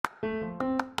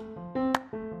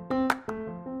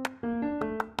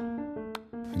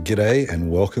G'day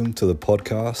and welcome to the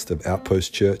podcast of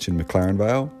Outpost Church in McLaren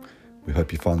Vale. We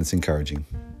hope you find this encouraging.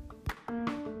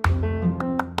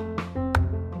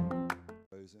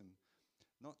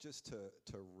 Not just to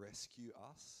rescue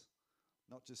us,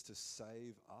 not just to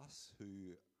save us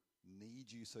who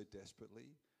need you so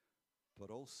desperately,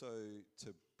 but also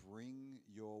to bring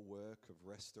your work of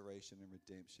restoration and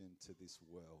redemption to this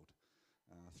world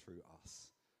through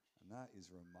us. And that is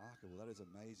remarkable. That is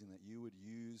amazing that you would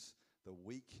use the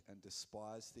weak and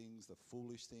despised things, the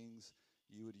foolish things.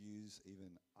 You would use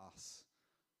even us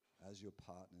as your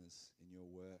partners in your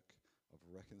work of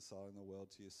reconciling the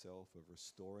world to yourself, of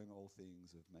restoring all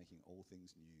things, of making all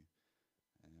things new.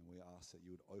 And we ask that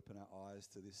you would open our eyes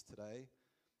to this today.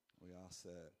 We ask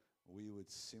that we would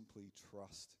simply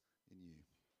trust in you.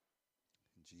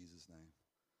 In Jesus' name.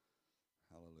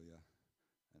 Hallelujah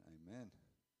and amen.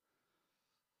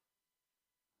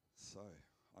 So,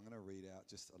 I'm going to read out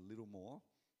just a little more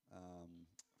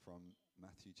from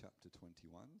Matthew chapter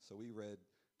 21. So we read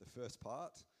the first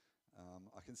part.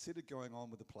 I considered going on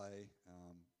with the play,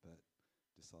 but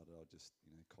decided I'd just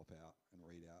cop out and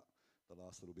read out the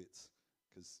last little bits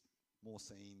because more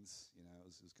scenes,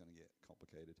 it was going to get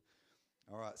complicated.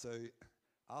 All right, so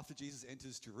after Jesus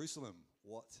enters Jerusalem,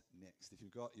 what next? If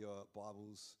you've got your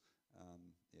Bibles,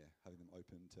 having them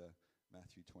open to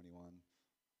Matthew 21,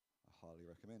 I highly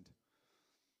recommend.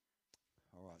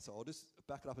 All right, so I'll just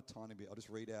back it up a tiny bit. I'll just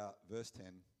read out verse 10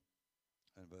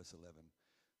 and verse 11.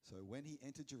 So when he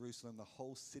entered Jerusalem, the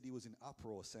whole city was in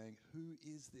uproar, saying, "Who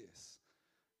is this?"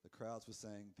 The crowds were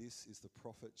saying, "This is the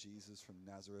prophet Jesus from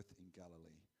Nazareth in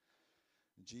Galilee."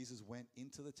 And Jesus went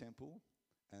into the temple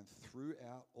and threw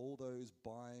out all those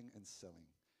buying and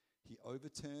selling. He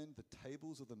overturned the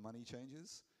tables of the money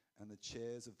changers and the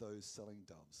chairs of those selling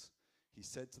doves. He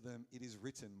said to them, "It is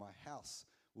written, my house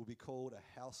will be called a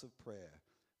house of prayer,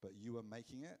 but you are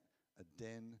making it a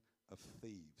den of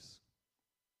thieves."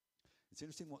 It's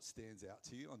interesting what stands out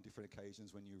to you on different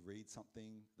occasions when you read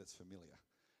something that's familiar.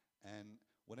 And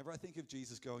whenever I think of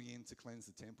Jesus going in to cleanse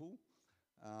the temple,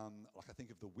 I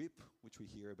think of the whip, which we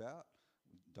hear about.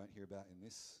 We don't hear about in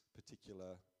this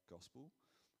particular gospel.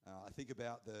 I think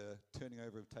about the turning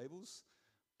over of tables,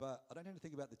 but I don't tend to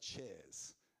think about the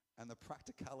chairs and the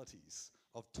practicalities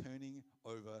of turning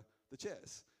over the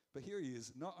chairs. But here he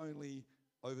is, not only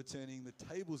overturning the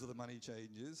tables of the money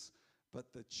changers,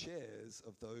 but the chairs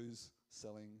of those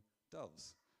selling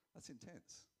doves. That's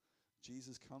intense.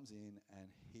 Jesus comes in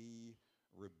and he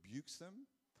rebukes them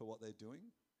for what they're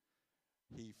doing.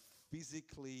 He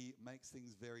physically makes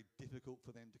things very difficult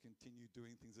for them to continue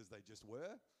doing things as they just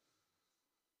were.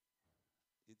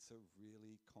 It's a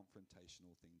really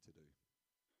confrontational thing to do.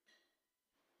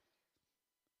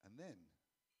 And then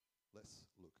let's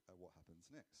look at what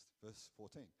happens next. Verse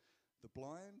 14. The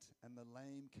blind and the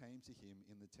lame came to him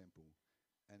in the temple,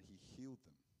 and he healed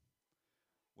them.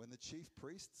 When the chief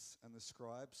priests and the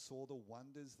scribes saw the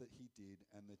wonders that he did,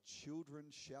 and the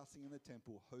children shouting in the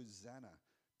temple, "Hosanna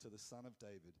to the Son of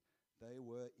David," they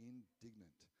were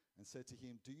indignant and said to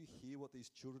him, "Do you hear what these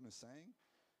children are saying?"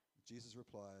 Jesus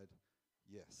replied,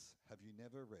 "Yes. Have you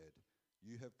never read,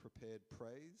 'You have prepared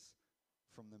praise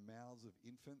from the mouths of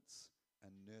infants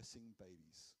and nursing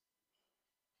babies'?"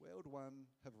 Where would one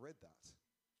have read that?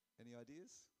 Any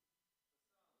ideas?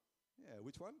 Yeah,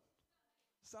 which one?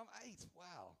 Psalm 8.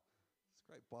 Wow. It's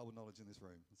great Bible knowledge in this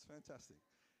room. It's fantastic.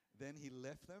 Then he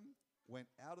left them, went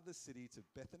out of the city to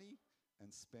Bethany,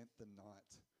 and spent the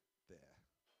night there.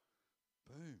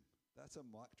 Boom. That's a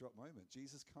mic drop moment.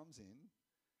 Jesus comes in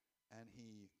and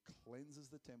he cleanses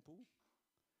the temple,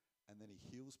 and then he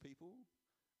heals people,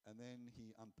 and then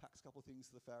he unpacks a couple of things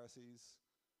to the Pharisees,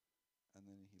 and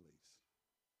then he leaves.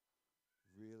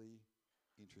 Really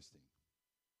interesting.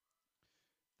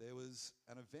 There was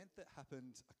an event that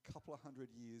happened a couple of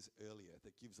 100 years earlier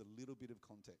that gives a little bit of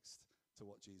context to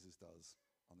what Jesus does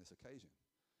on this occasion.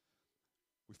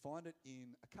 We find it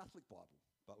in a Catholic Bible,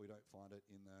 but we don't find it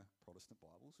in the Protestant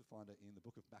Bibles. We find it in the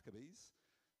book of Maccabees.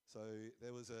 So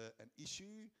there was an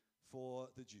issue for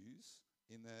the Jews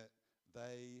in that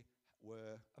they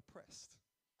were oppressed.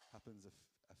 Happens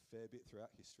a fair bit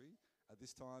throughout history. At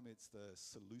this time, it's the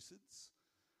Seleucids,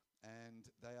 and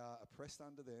they are oppressed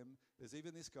under them. There's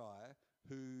even this guy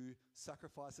who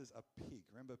sacrifices a pig.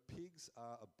 Remember, pigs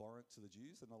are abhorrent to the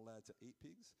Jews. They're not allowed to eat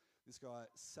pigs. This guy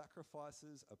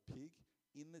sacrifices a pig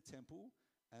in the temple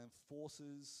and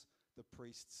forces the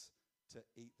priests to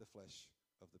eat the flesh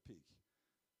of the pig.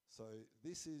 So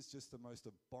this is just the most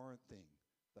abhorrent thing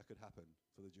that could happen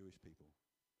for the Jewish people.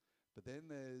 But then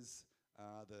there's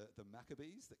the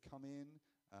Maccabees that come in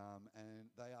and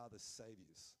they are the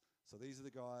saviors. So these are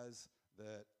the guys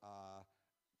that are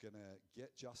going to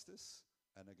get justice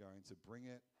and are going to bring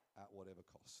it at whatever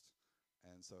cost.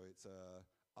 And so it's a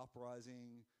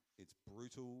uprising, it's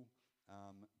brutal,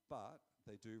 but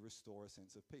they do restore a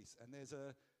sense of peace. And there's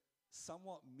a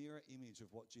somewhat mirror image of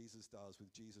what Jesus does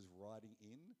with Jesus riding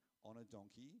in on a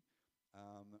donkey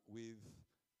with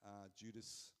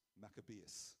Judas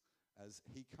Maccabeus. As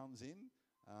he comes in,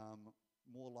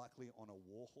 more likely on a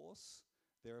war horse,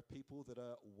 there are people that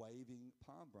are waving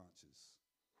palm branches.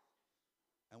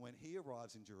 And when he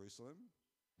arrives in Jerusalem,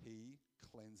 he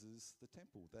cleanses the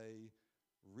temple. They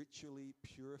ritually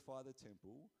purify the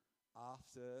temple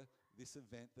after this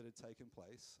event that had taken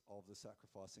place of the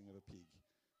sacrificing of a pig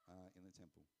in the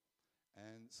temple.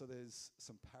 And so there's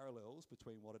some parallels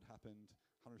between what had happened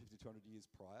 150, 200 years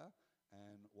prior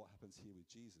and what happens here with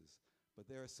Jesus. But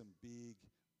there are some big,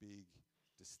 big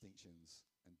distinctions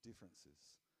and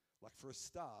differences. Like for a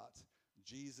start,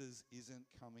 Jesus isn't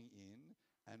coming in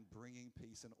and bringing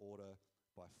peace and order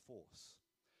by force.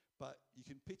 But you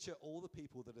can picture all the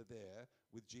people that are there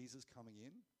with Jesus coming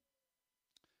in.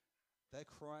 They're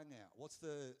crying out. What's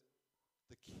the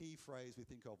key phrase we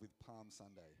think of with Palm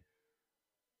Sunday?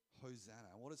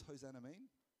 Hosanna. What does Hosanna mean?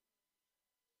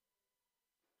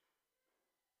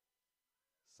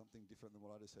 Something different than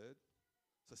what I just heard.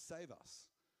 So save us.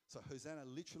 So Hosanna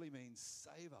literally means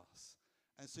save us.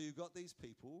 And so you've got these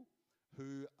people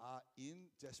who are in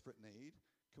desperate need.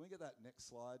 Can we get that next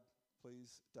slide,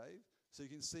 please, Dave? So you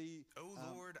can see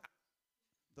Lord,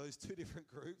 those two different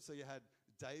groups. So you had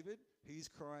David, he's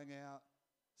crying out,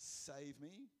 save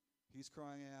me. He's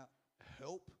crying out,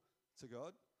 help to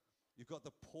God. You've got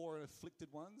the poor and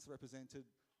afflicted ones represented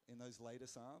in those later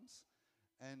Psalms.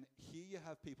 And here you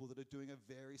have people that are doing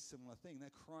a very similar thing. They're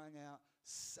crying out,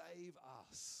 save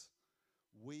us.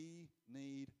 We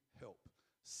need help.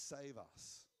 Save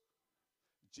us.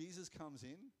 Jesus comes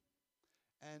in,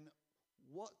 and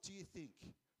what do you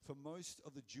think? For most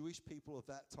of the Jewish people of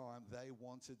that time, they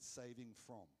wanted saving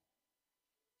from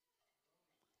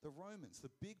the Romans.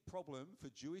 The big problem for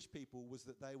Jewish people was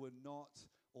that they were not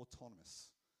autonomous.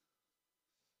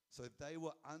 So they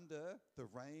were under the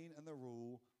reign and the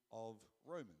rule of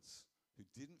Romans who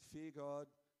didn't fear God,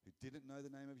 who didn't know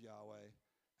the name of Yahweh,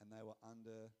 and they were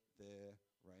under their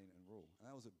reign and rule. And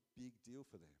that was a big deal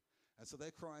for them. And so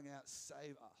they're crying out,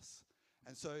 save us.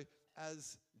 And so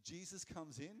as Jesus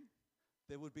comes in,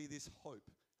 there would be this hope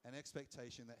and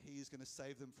expectation that he is going to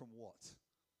save them from what?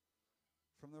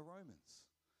 From the Romans.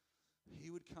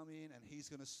 He would come in and he's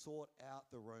going to sort out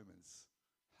the Romans.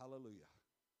 Hallelujah.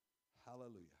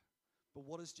 Hallelujah. But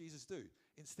what does Jesus do?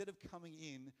 Instead of coming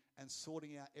in and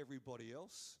sorting out everybody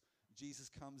else, Jesus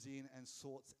comes in and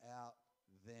sorts out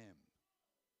them.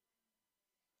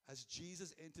 As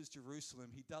Jesus enters Jerusalem,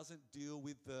 he doesn't deal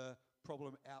with the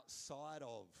problem outside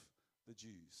of the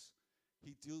Jews.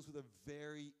 He deals with a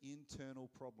very internal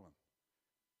problem.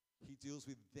 He deals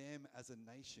with them as a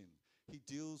nation. He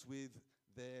deals with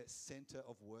their center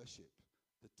of worship,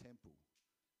 the temple.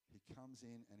 He comes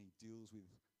in and he deals with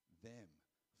them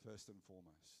first and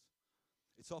foremost.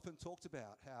 It's often talked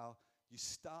about how you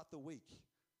start the week.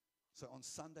 So on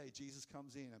Sunday, Jesus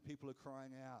comes in and people are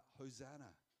crying out,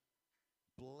 Hosanna.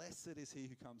 Blessed is he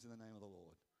who comes in the name of the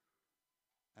Lord.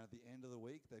 And at the end of the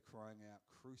week, they're crying out,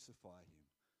 crucify him,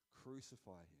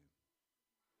 crucify him.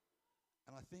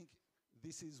 And I think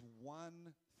this is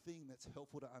one thing that's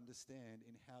helpful to understand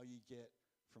in how you get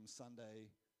from Sunday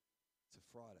to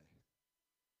Friday.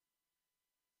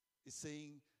 Is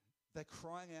seeing they're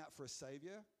crying out for a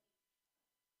savior,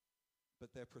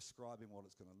 but they're prescribing what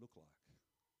it's going to look like.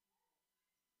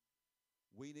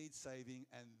 We need saving,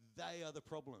 and they are the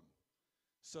problem.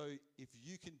 So if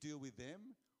you can deal with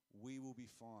them, we will be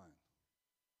fine.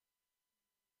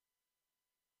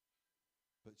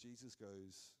 But Jesus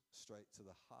goes straight to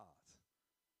the heart,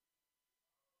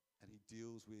 and he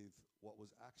deals with what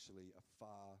was actually a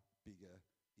far bigger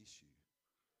issue.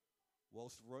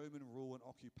 Whilst Roman rule and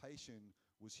occupation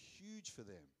was huge for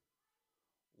them,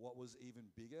 what was even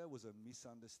bigger was a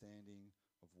misunderstanding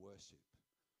of worship,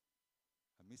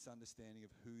 a misunderstanding of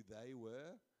who they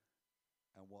were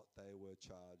and what they were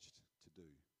charged to do.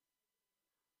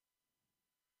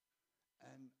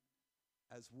 And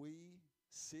as we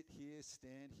sit here,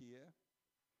 stand here,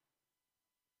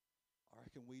 I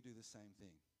reckon we do the same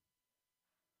thing.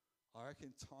 I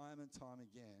reckon time and time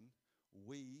again,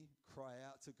 we cry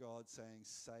out to God saying,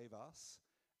 save us,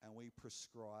 and we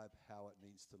prescribe how it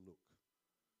needs to look.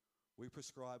 We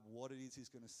prescribe what it is he's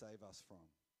going to save us from.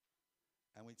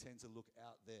 And we tend to look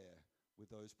out there with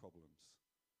those problems.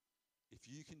 If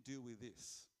you can deal with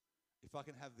this, If I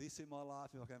can have this in my life,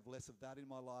 if I can have less of that in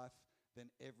my life, then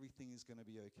everything is going to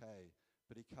be okay.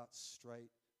 But he cuts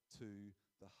straight to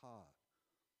the heart.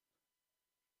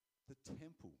 The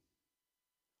temple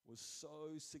was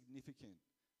so significant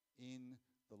in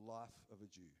the life of a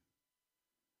Jew.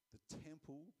 The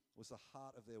temple was the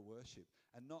heart of their worship.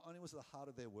 And not only was it the heart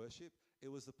of their worship, it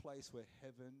was the place where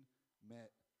heaven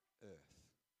met earth.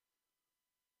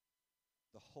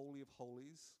 The Holy of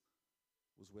Holies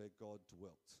was where God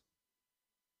dwelt.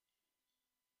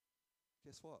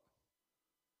 Guess what?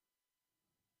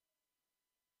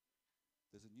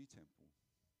 There's a new temple,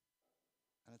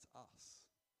 and it's us.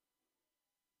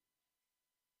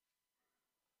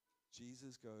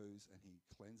 Jesus goes and he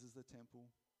cleanses the temple,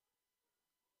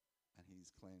 and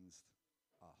he's cleansed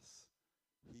us.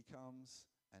 He comes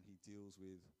and he deals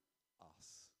with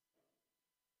us.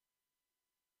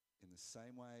 In the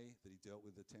same way that he dealt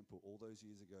with the temple all those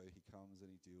years ago, he comes and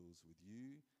he deals with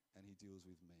you and he deals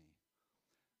with me.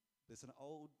 There's an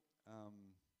old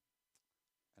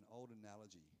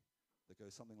analogy that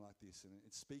goes something like this, and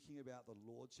it's speaking about the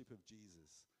lordship of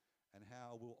Jesus and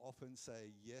how we'll often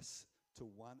say yes to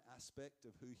one aspect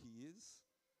of who he is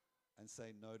and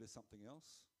say no to something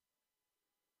else.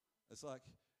 It's like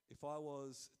if I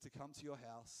was to come to your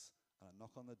house and I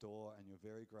knock on the door and you're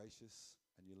very gracious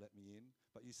and you let me in,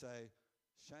 but you say,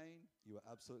 Shane, you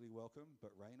are absolutely welcome,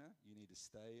 but Raina, you need to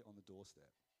stay on the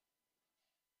doorstep.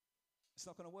 It's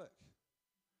not going to work.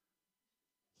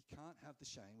 You can't have the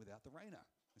Shane without the Raina.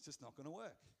 It's just not going to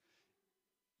work.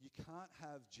 You can't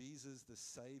have Jesus the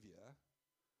Savior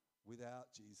without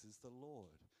Jesus the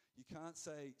Lord. You can't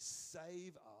say,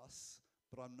 save us,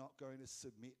 but I'm not going to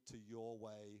submit to your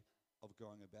way of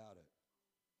going about it.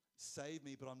 Save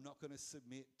me, but I'm not going to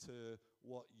submit to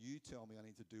what you tell me I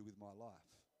need to do with my life.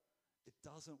 It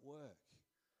doesn't work.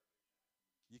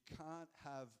 You can't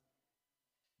have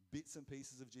bits and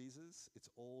pieces of Jesus. It's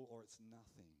all or it's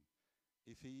nothing.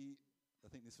 I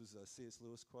think this was a C.S.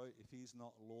 Lewis quote, if he's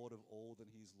not Lord of all, then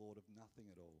he's Lord of nothing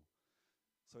at all.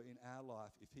 So in our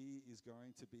life, if he is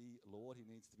going to be Lord, he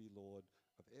needs to be Lord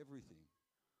of everything.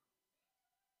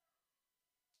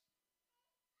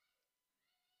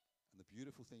 And the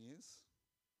beautiful thing is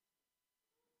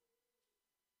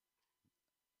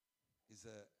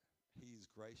that he is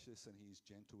gracious and he is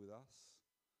gentle with us.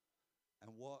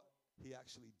 And what he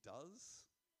actually does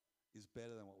is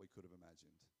better than what we could have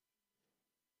imagined.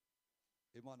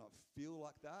 It might not feel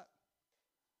like that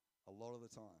a lot of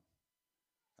the time.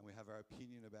 And we have our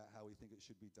opinion about how we think it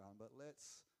should be done, but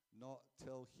let's not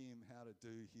tell him how to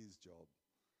do his job.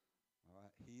 All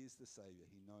right? He is the Savior.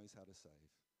 He knows how to save.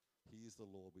 He is the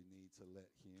Lord. We need to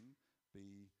let him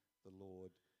be the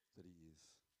Lord that he is.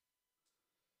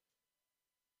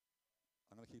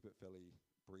 I'm going to keep it fairly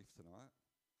brief tonight,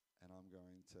 and I'm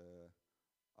going to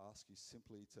ask you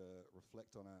simply to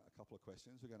reflect on a couple of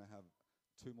questions. We're going to have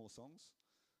 2 more songs,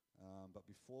 but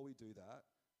before we do that,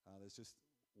 there's just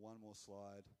one more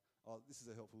slide. Oh, this is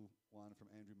a helpful one from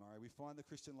Andrew Murray. We find the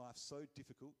Christian life so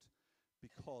difficult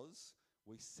because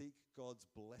we seek God's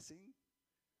blessing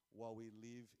while we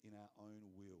live in our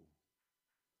own will.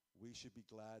 We should be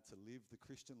glad to live the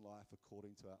Christian life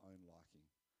according to our own liking.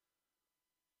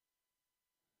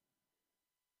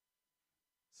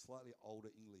 Slightly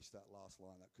older English, that last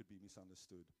line, that could be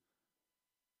misunderstood.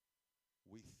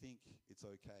 We think it's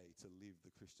okay to live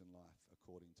the Christian life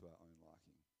according to our own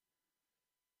liking.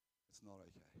 It's not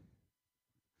okay.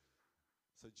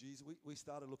 So Jesus, we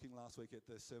started looking last week at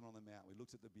the Sermon on the Mount. We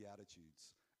looked at the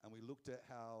Beatitudes, and we looked at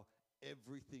how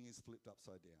everything is flipped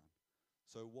upside down.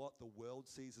 So what the world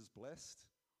sees as blessed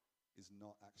is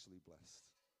not actually blessed.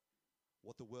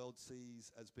 What the world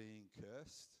sees as being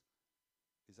cursed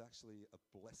is actually a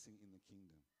blessing in the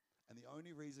kingdom. And the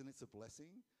only reason it's a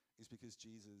blessing is because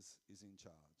Jesus is in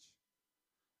charge.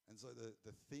 And so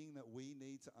the thing that we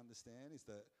need to understand is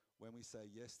that when we say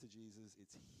yes to Jesus,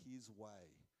 it's his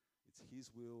way. It's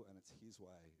his will and it's his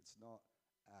way. It's not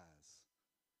ours.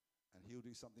 And he'll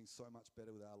do something so much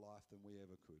better with our life than we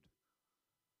ever could.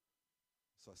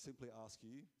 So I simply ask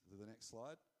you, to the next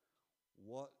slide,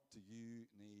 what do you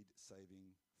need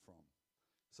saving from?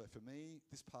 So for me,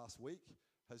 this past week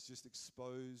has just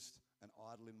exposed an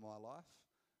idol in my life,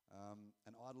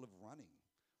 an idol of running,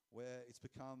 where it's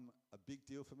become a big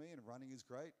deal for me, and running is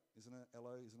great, isn't it,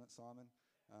 Ello? Isn't it, Simon?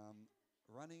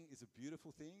 Running is a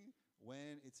beautiful thing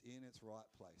when it's in its right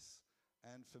place.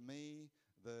 And for me,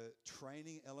 the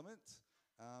training element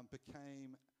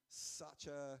became such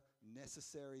a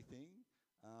necessary thing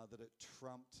that it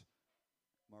trumped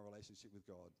my relationship with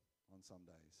God on some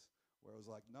days. Where I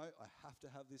was like, no, I have to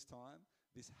have this time.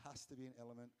 This has to be an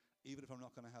element. Even if I'm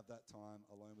not going to have that time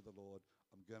alone with the Lord,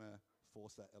 I'm going to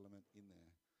force that element in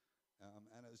there.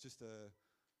 And it was just a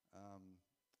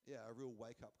real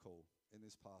wake-up call in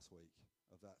this past week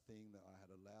of that thing that I had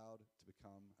allowed to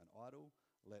become an idol.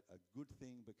 Let a good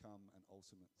thing become an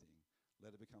ultimate thing.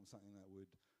 Let it become something that would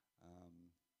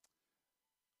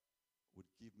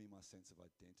give me my sense of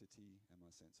identity and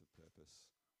my sense of purpose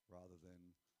rather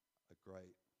than a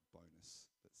great bonus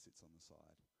that sits on the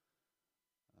side.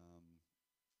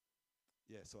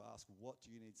 So I ask, what do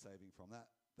you need saving from?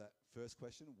 That first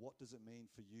question, what does it mean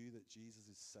for you that Jesus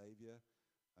is Saviour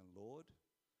and Lord?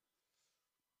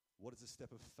 What is a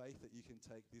step of faith that you can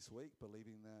take this week,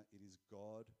 believing that it is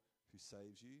God who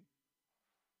saves you?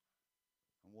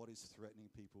 And what is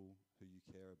threatening people who you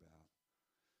care about?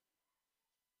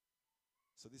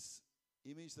 So this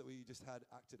image that we just had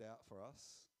acted out for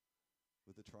us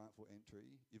with the triumphal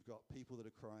entry, you've got people that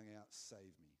are crying out,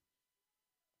 save me.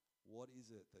 What is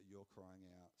it that you're crying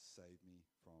out, save me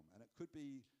from? And it could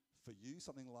be for you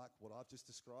something like what I've just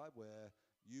described, where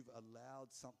you've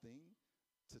allowed something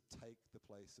to take the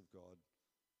place of God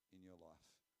in your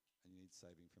life and you need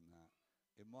saving from that.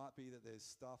 It might be that there's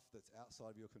stuff that's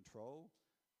outside of your control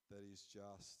that is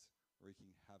just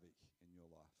wreaking havoc in your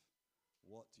life.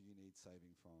 What do you need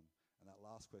saving from? And that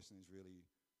last question is really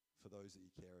for those that you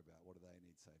care about. What do they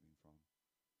need saving from?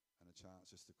 And a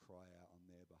chance just to cry out on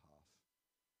their behalf.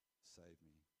 Save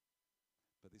me.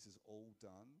 But this is all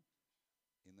done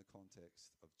in the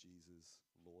context of Jesus'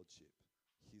 lordship,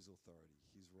 his authority,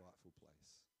 his rightful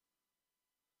place.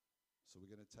 So we're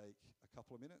going to take a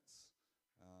couple of minutes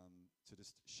to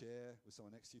just share with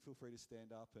someone next to you. Feel free to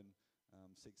stand up and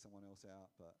seek someone else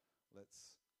out, but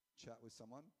let's chat with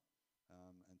someone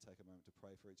and take a moment to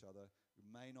pray for each other. We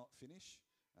may not finish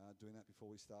doing that before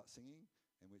we start singing,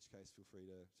 in which case feel free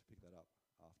to pick that up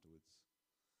afterwards.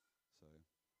 So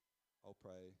I'll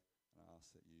pray and I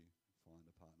ask that you find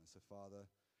a partner. So Father,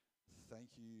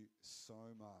 thank you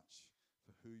so much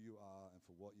for who you are and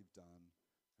for what you've done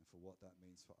and for what that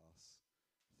means for us.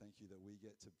 Thank you that we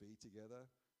get to be together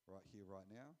right here, right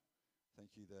now.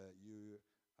 Thank you that you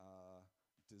are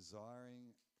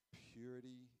desiring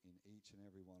purity in each and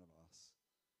every one of us.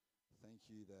 Thank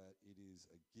you that it is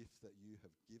a gift that you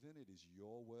have given. It is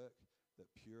your work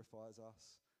that purifies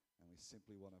us, and we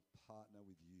simply want to partner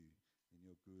with you in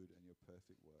your good and your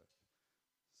perfect work.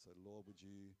 So Lord, would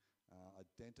you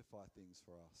identify things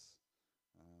for us?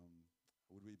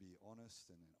 Would we be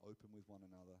honest and open with one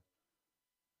another?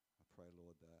 I pray,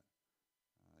 Lord, that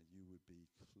you would be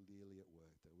clearly at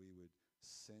work, that we would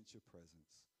sense your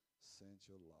presence, sense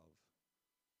your love.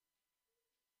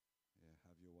 Yeah,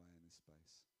 have your way in this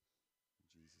space.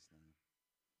 In Jesus' name.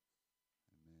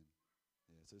 Amen.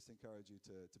 Yeah, so just encourage you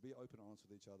to be open and honest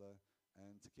with each other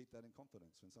and to keep that in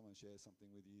confidence. When someone shares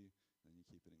something with you, then you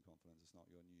keep it in confidence. It's not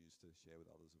your news to share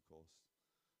with others, of course.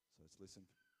 So let's listen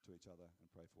to each other and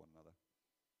pray for one another.